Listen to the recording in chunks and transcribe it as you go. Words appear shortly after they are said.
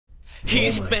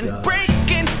He's been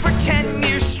breaking for 10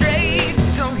 years straight,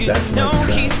 so you know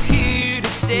he's here to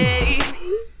stay.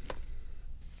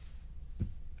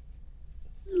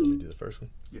 Let me do the first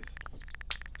one. Yes.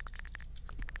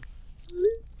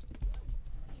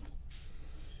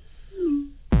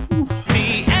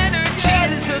 The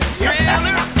energy's a thriller,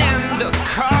 and the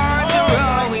cards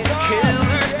are always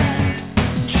killer.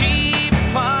 Cheap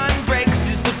fun breaks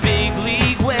is the big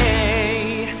league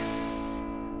way.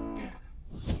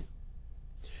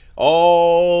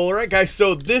 All right, guys.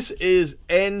 So this is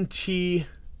NT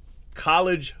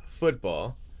college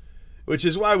football, which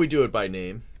is why we do it by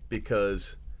name,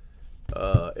 because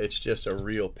it's just a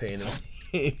real pain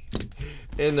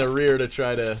in the rear to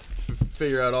try to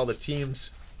figure out all the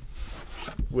teams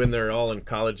when they're all in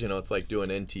college. You know, it's like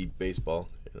doing NT baseball,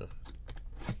 you know.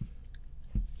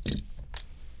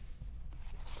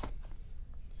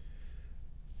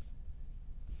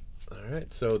 All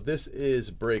right, so this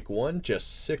is break one,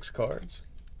 just 6 cards.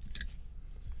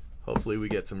 Hopefully we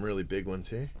get some really big ones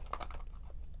here.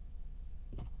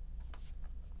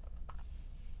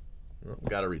 Well,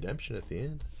 got a redemption at the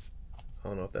end. I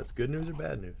don't know if that's good news or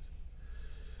bad news.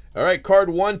 All right, card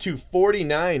 1 to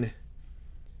 49.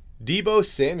 Deebo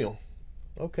Samuel.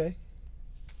 Okay.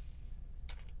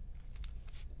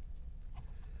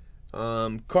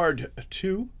 Card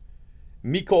 2.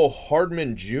 Miko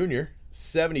Hardman Jr.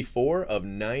 74 of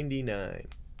 99.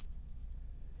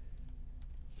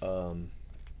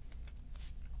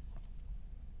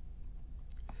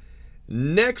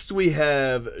 Next we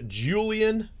have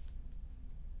Julian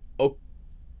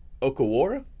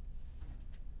Okawara.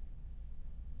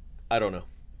 I don't know.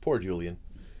 Poor Julian.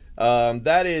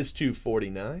 That is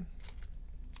 249.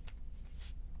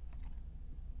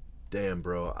 Damn,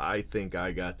 bro. I think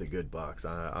I got the good box.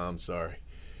 I'm sorry.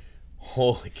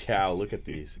 Holy cow, look at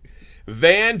these.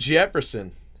 Van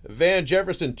Jefferson. Van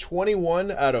Jefferson,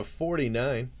 21 out of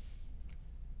 49.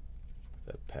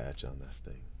 That patch on that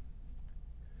thing.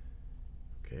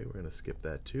 Okay, we're going to skip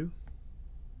that too.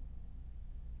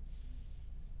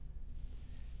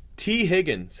 T.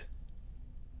 Higgins.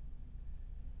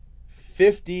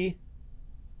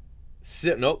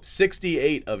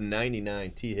 68 of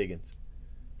 99. T. Higgins.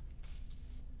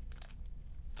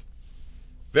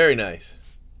 Very nice.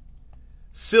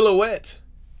 Silhouette.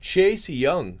 Chase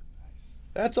Young.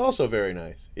 That's also very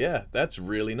nice. Yeah, that's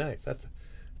really nice. That's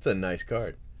a nice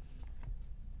card.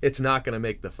 It's not going to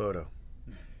make the photo.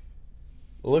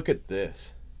 Look at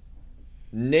this.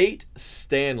 Nate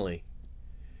Stanley.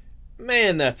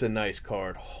 Man, that's a nice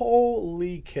card.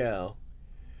 Holy cow.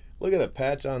 Look at the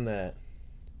patch on that.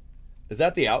 Is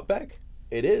that the Outback?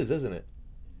 It is, isn't it?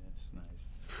 That's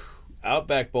nice.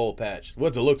 Outback Bowl patch.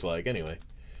 What's it looks like anyway.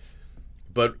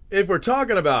 But if we're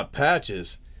talking about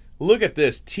patches, look at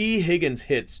this. T. Higgins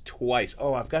hits twice.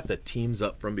 Oh, I've got the teams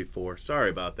up from before. Sorry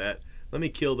about that. Let me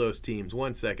kill those teams.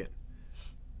 1 second.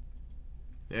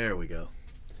 There we go.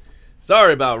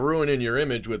 Sorry about ruining your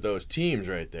image with those teams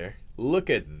right there. Look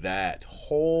at that.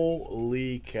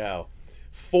 Holy cow.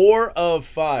 4 of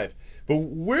 5. But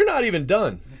we're not even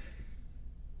done.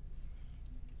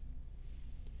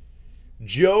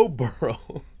 Joe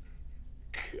Burrow.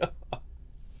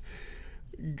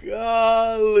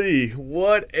 Golly,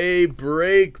 what a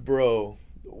break, bro.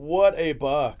 What a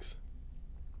box.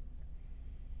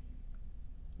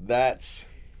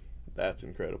 That's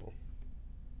incredible.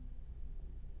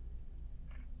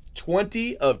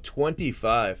 20 of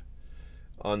 25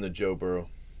 on the Joe Burrow.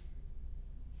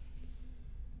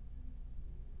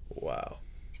 Wow.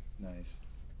 Nice.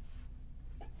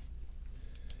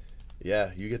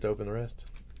 Yeah, you get to open the rest.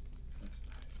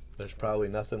 There's probably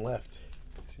nothing left.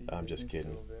 I'm just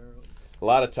kidding. A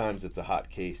lot of times it's a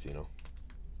hot case, you know.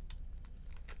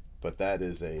 But that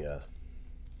is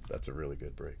that's a really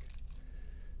good break.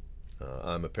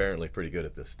 I'm apparently pretty good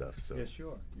at this stuff. So yeah,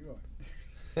 sure, you are.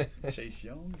 Chase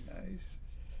Young, nice.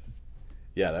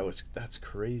 Yeah, that's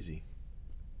crazy.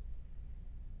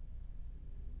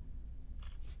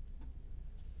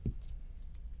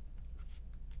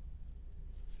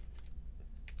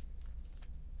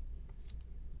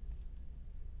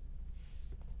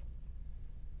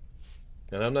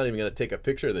 And I'm not even going to take a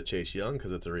picture of the Chase Young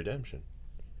because it's a redemption.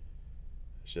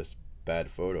 It's just bad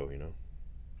photo, you know.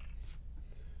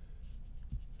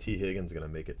 T. Higgins going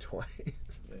to make it twice.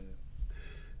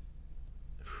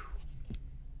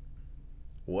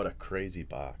 What a crazy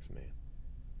box, man.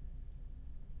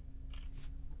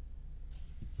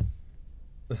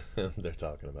 They're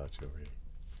talking about you over here.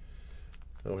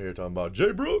 Over here talking about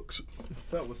Jay Brooks.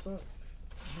 What's up? What's up?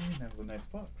 Man, that was a nice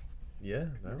box. Yeah,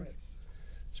 that was.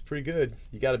 It's pretty good.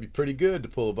 You got to be pretty good to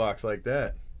pull a box like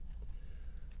that.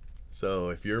 So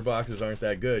if your boxes aren't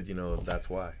that good, you know, that's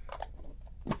why.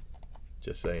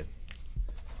 Just saying.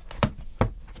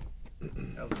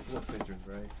 That was 4 pictures,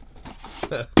 right?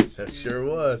 That sure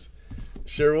was.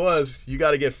 Sure was. You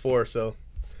got to get 4, so.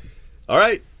 All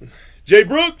right. Jay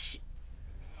Brooks.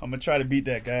 I'm gonna try to beat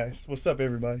that, guys. What's up,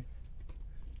 everybody?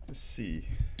 Let's see.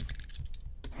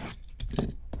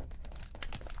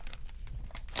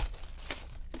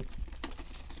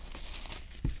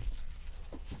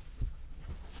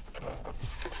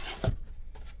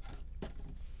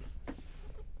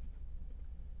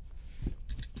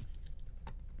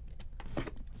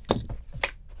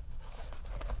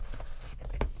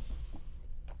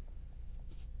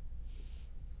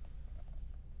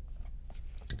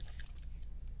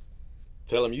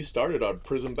 Tell him you started on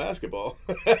Prism basketball.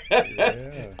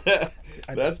 Yeah.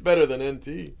 That's better than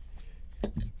NT.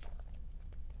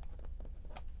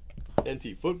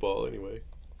 NT football, anyway.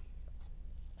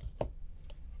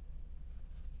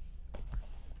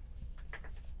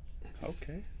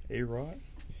 Okay. A-Rod.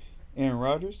 Aaron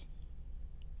Rodgers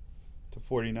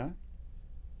 /49.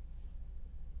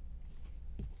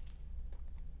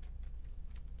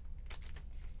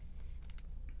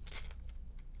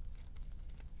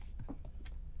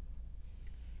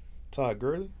 Todd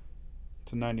Gurley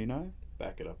 /99.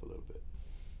 Back it up a little bit.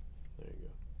 There you go.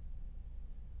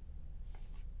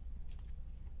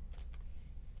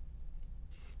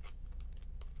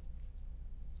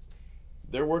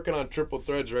 They're working on triple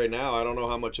threads right now. I don't know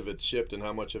how much of it's shipped and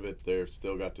how much of it they're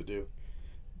still got to do.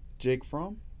 Jake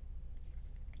Fromm.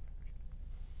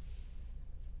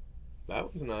 That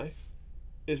one's nice.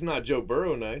 It's not Joe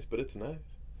Burrow nice, but it's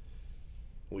nice.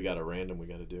 We got a random we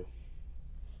got to do.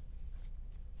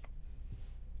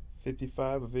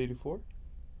 55/84.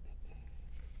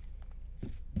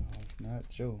 No, it's not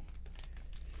Joe.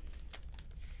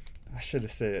 I should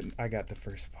have said I got the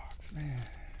first box, man.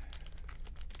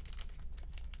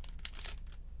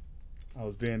 I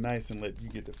was being nice and let you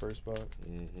get the first box.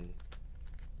 Mm-hmm.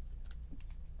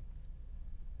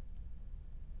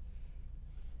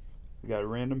 We got a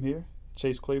random here.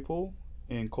 Chase Claypool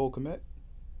and Cole Kmet.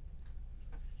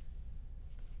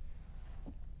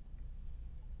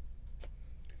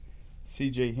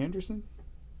 CJ Henderson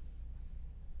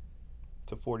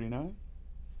 /49.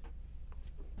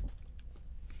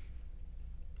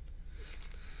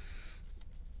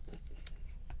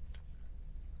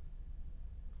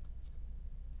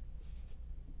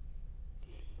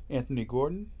 Anthony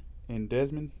Gordon and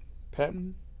Desmond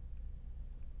Patton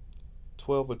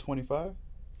 12/25.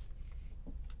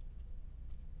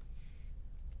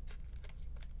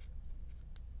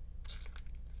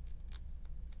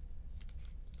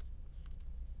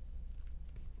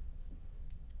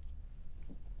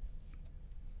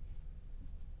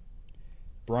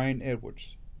 Brian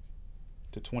Edwards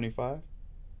 /25.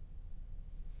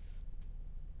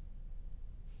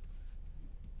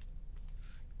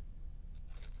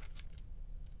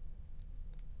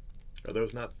 Are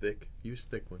those not thick? Use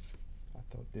thick ones. I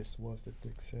thought this was the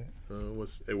thick set.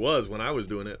 It was when I was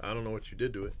doing it. I don't know what you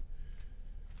did to it.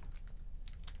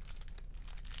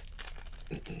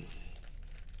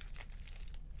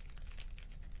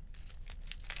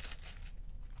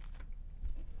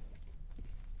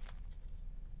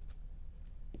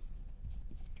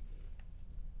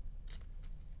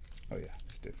 Oh yeah,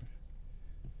 it's different.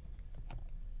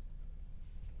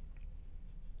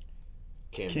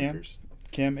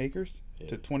 Cam Akers Yeah.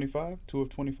 /25,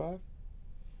 2/25.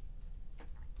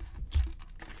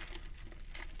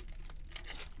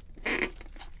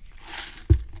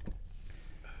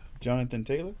 Jonathan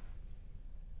Taylor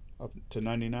up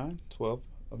 /99,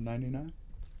 12/99.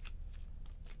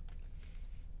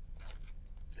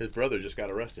 His brother just got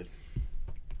arrested.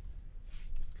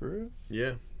 For real?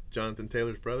 Yeah, Jonathan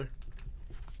Taylor's brother.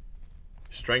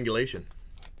 Strangulation.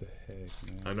 What the heck,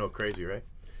 man? I know, crazy, right?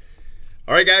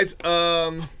 All right, guys.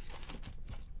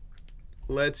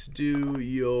 Let's do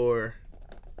your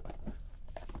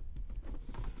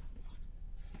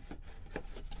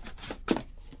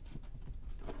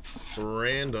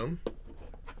random.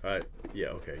 All right. Yeah.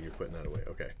 Okay. You're putting that away.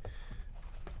 Okay.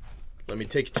 Let me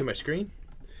take you to my screen.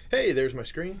 Hey, there's my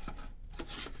screen.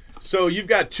 So you've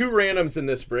got 2 randoms in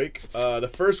this break.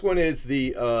 The first one is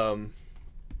the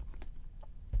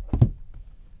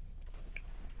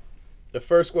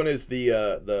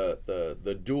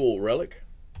dual relic.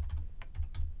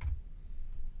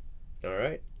 All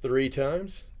right, 3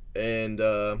 times, and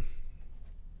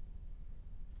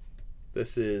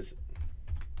this is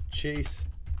Chase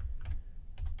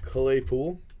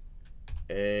Claypool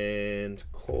and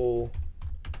Cole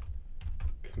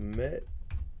Kmet.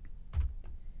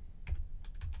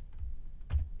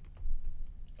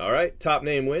 All right, top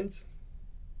name wins.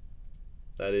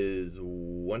 That is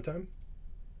 1 time,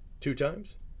 2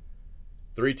 times,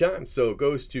 3 times. So it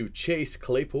goes to Chase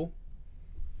Claypool.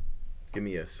 Give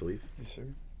me a sleeve. Yes, sir.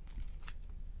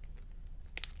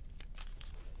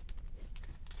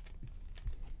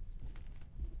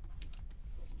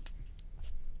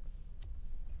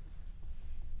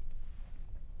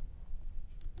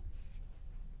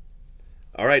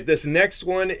 All right, this next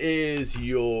one is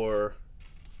your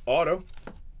auto.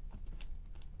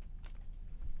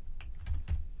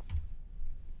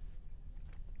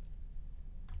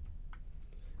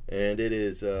 And it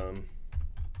is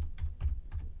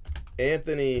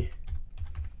Anthony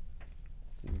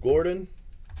Gordon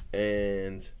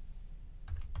and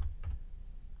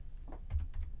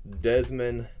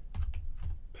Desmond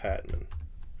Patman.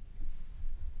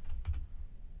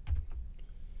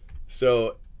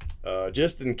 So,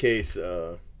 just in case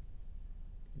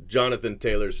Jonathan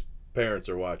Taylor's parents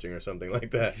are watching or something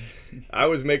like that, I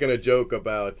was making a joke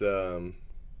about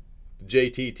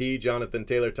JTT, Jonathan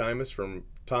Taylor Thomas from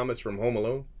Home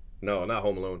Alone. No, not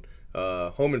Home Alone.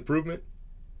 Home Improvement.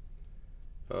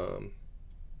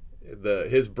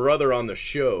 His brother on the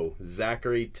show,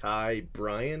 Zachary Ty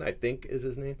Bryan, I think is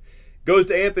his name, goes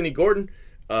to Anthony Gordon.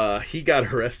 He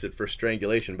got arrested for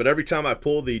strangulation, but every time I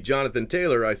pull the Jonathan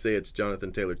Taylor, I say it's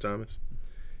Jonathan Taylor Thomas.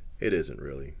 It isn't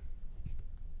really.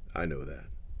 I know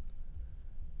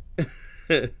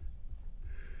that.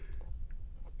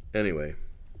 Anyway,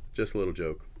 just a little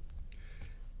joke.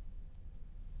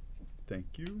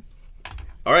 Thank you.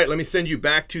 All right, let me send you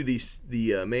back to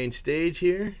the main stage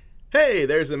here. Hey,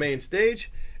 there's the main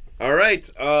stage. All right,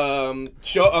 show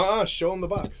them the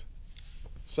box.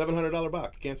 $700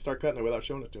 box. You can't start cutting it without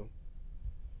showing it to them.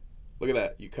 Look at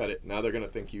that. You cut it. Now they're going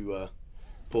to think you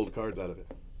pulled cards out of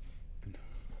it.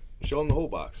 Show them the whole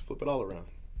box. Flip it all around.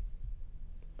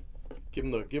 Give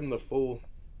them the full.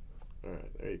 All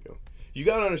right, there you go. You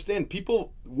got to understand,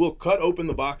 people will cut open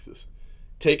the boxes,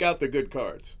 take out the good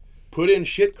cards, put in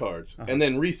shit cards, and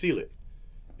then reseal it.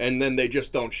 And then they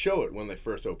just don't show it when they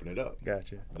first open it up.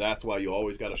 Gotcha. That's why you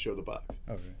always got to show the box.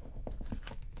 Okay.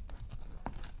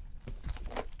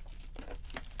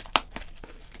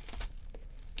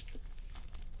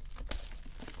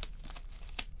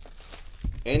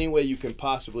 Any way you can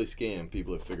possibly scam,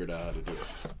 people have figured out how to do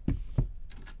it.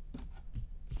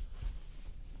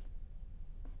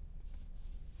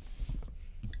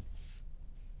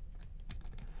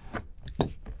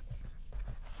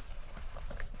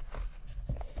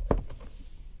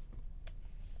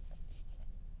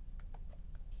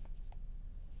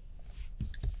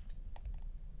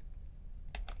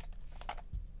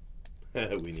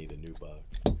 We need a new box.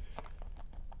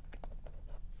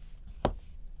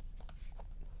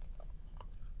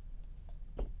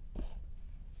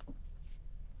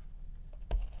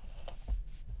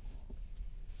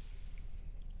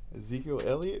 Ezekiel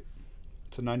Elliott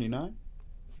 /99.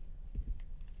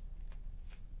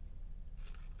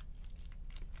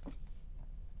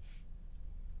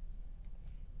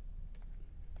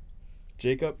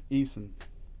 Jacob Eason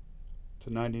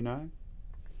 /99.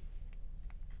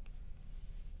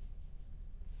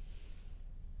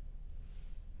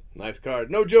 Nice card.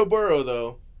 No Joe Burrow,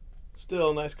 though.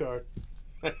 Still a nice card.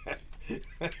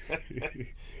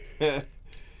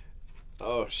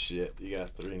 Oh, shit. You got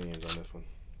 3 names on this one.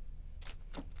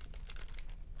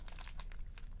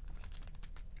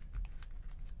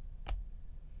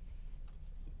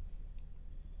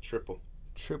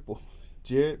 Triple.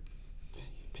 Jared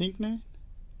Pinkney,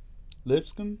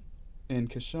 Lipscomb, and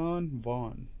Keshawn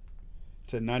Vaughn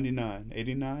 /99.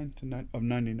 89 of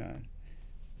 99.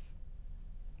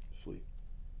 Sleep.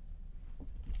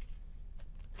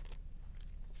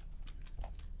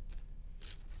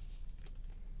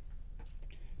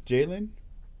 Jalen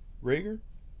Rager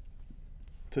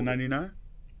 /99.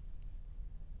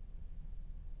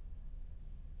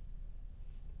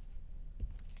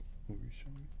 What were you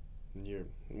showing me?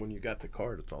 When you got the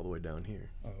card, it's all the way down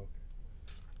here. Oh, okay.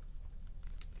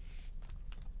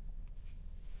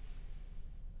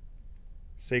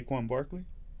 Saquon Barkley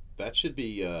That should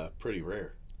be pretty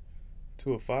rare.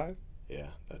 2 of 5. Yeah,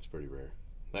 that's pretty rare.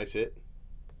 Nice hit.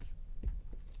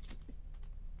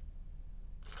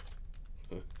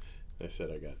 They said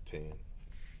I got 10.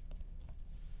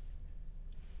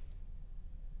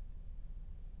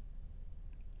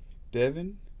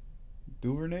 Devin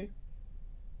Duvernay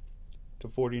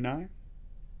 /49.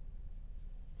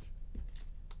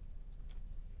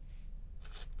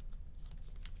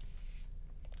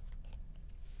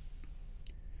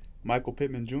 Michael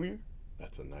Pittman Jr.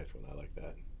 That's a nice one. I like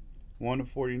that. 1 of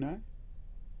 49.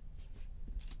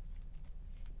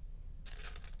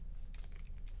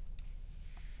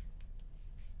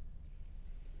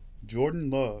 Jordan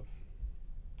Love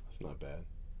That's not bad.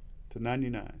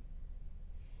 /99.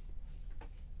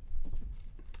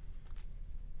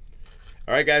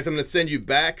 All right, guys, I'm going to send you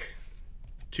back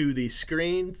to the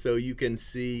screen so you can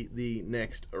see the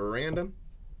next random.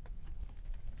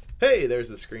 Hey, there's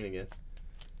the screen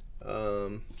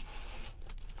again.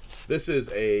 This is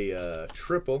a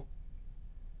triple.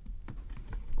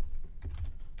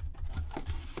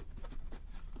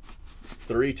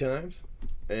 Three times.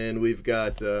 And we've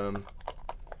got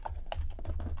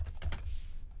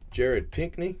Jared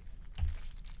Pinkney.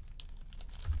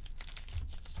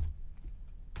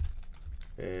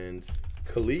 And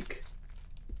Kalik.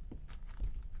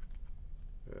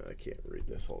 I can't read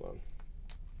this. Hold on.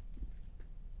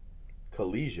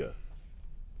 Kalesia.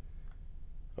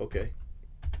 Okay.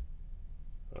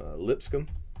 Lipscomb.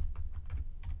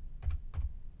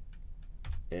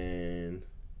 And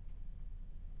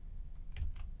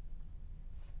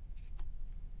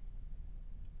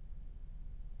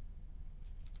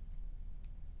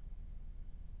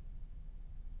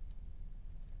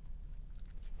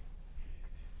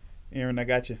Aaron, I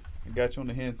got you. I got you on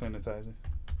the hand sanitizer.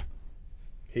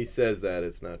 he says that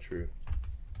it's not true.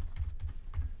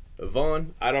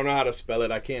 Vaughn, I don't know how to spell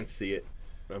it. I can't see it.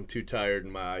 I'm too tired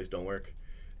and my eyes don't work.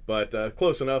 But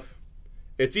close enough.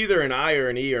 It's either an I or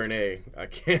an E or an A. I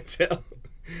can't tell.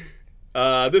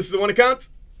 This is the one that counts.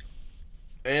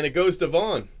 And it goes to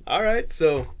Vaughn. All right,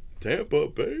 so Tampa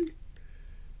Bay.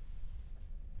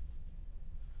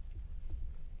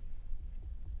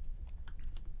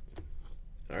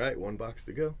 All right, one box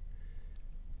to go.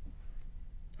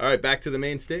 All right, back to the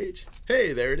main stage.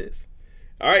 Hey, there it is.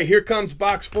 All right, here comes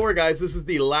box 4, guys. This is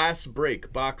the last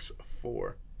break, box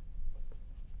 4.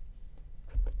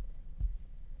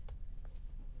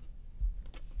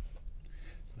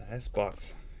 Last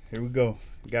box. Here we go.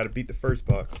 Got to beat the first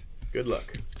box. Good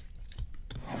luck.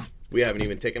 We haven't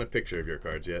even taken a picture of your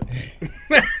cards yet.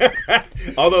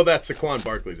 Although that Saquon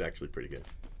Barkley's actually pretty good.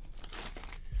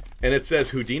 And it says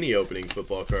Houdini opening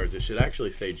football cards. It should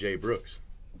actually say Jay Brooks.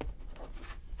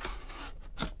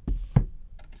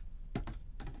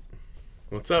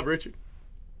 What's up, Richard?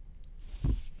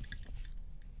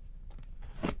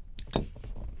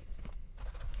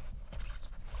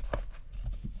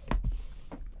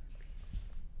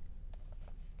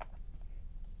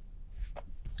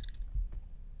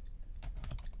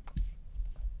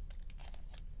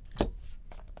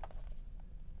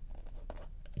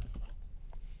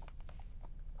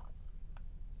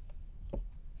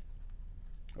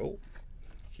 Oh,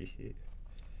 yeah.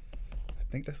 I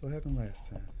think that's what happened last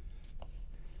time.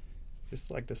 It's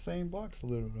like the same box a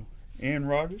little though. Aaron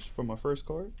Rodgers for my first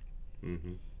card.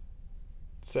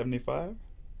 75.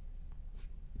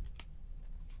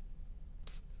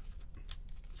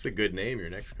 It's a good name, your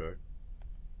next card.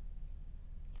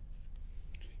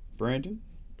 Brandon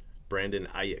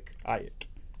Ayuk.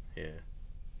 Yeah.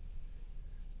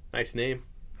 Nice name.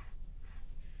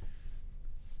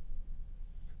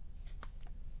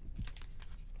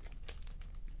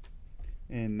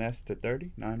 And that's to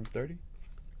 30. 9 of 30.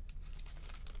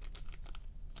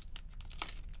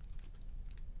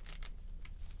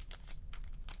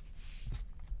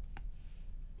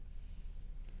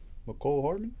 McCole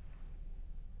Hardman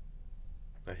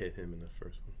I hit him in the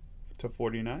first one. to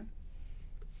 49.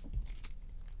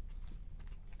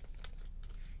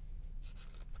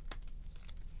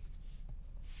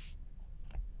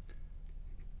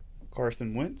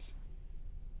 Carson Wentz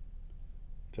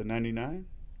to 99.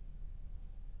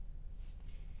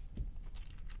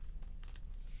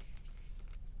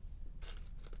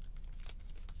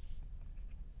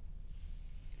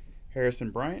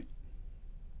 Harrison Bryant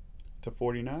to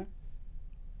 49.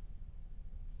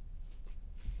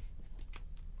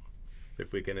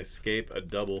 If we can escape a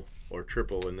double or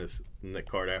triple in the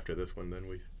card after this one, then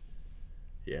we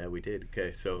did.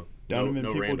 Okay, so Donovan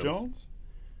no randoms. Peoples-Jones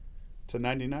to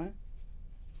 99.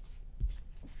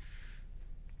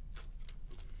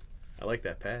 I like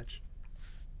that patch.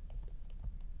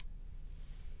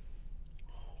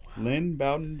 Lynn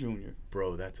Bowden Jr.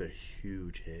 Bro, that's a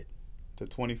huge hit. to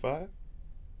 25.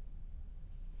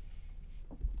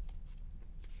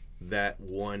 That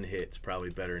one hit's probably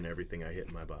better than everything I hit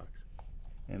in my box.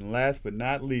 And last but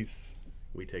not least,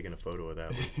 We taking a photo of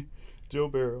that one. Joe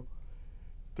Burrow,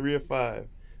 3 of 5.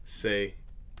 Say,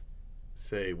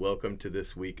 welcome to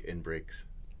this week in breaks.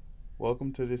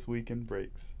 Welcome to this week in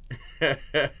breaks.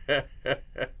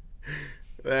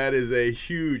 That is a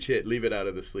huge hit. Leave it out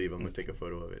of the sleeve. I'm going to take a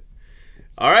photo of it.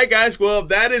 All right, guys. Well,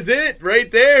 that is it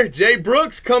right there. Jay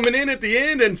Brooks coming in at the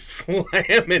end and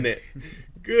slamming it.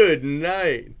 Good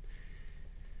night.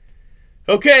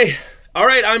 Okay. All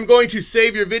right, I'm going to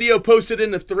save your video, post it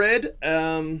in the thread.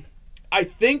 I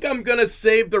think I'm going to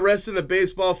save the rest of the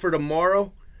baseball for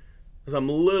tomorrow because I'm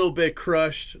a little bit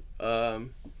crushed.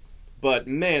 But,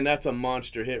 man, that's a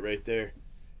monster hit right there.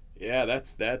 Yeah,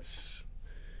 that's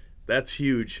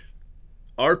huge.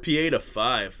 RPA to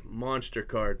 5. Monster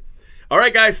card. All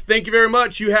right, guys, thank you very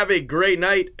much. You have a great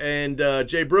night. And,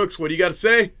 Jay Brooks, what do you got to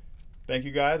say? Thank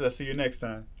you, guys. I'll see you next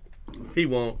time. He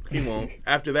won't. He won't.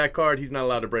 After that card, he's not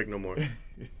allowed to break no more.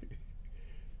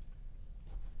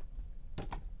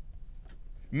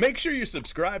 Make sure you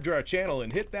subscribe to our channel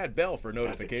and hit that bell for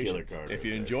notifications. If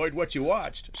you enjoyed what you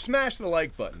watched, smash the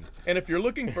like button. And if you're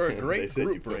looking for a great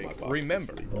group break,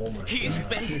 remember, He's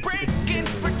been breaking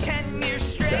for 10 years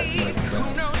straight.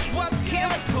 Who knows what he'll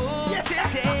pull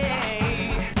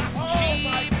today?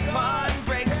 Cheap fun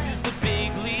breaks is the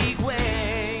big league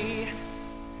way.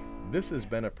 this has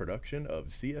been a production of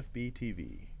CFB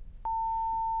TV.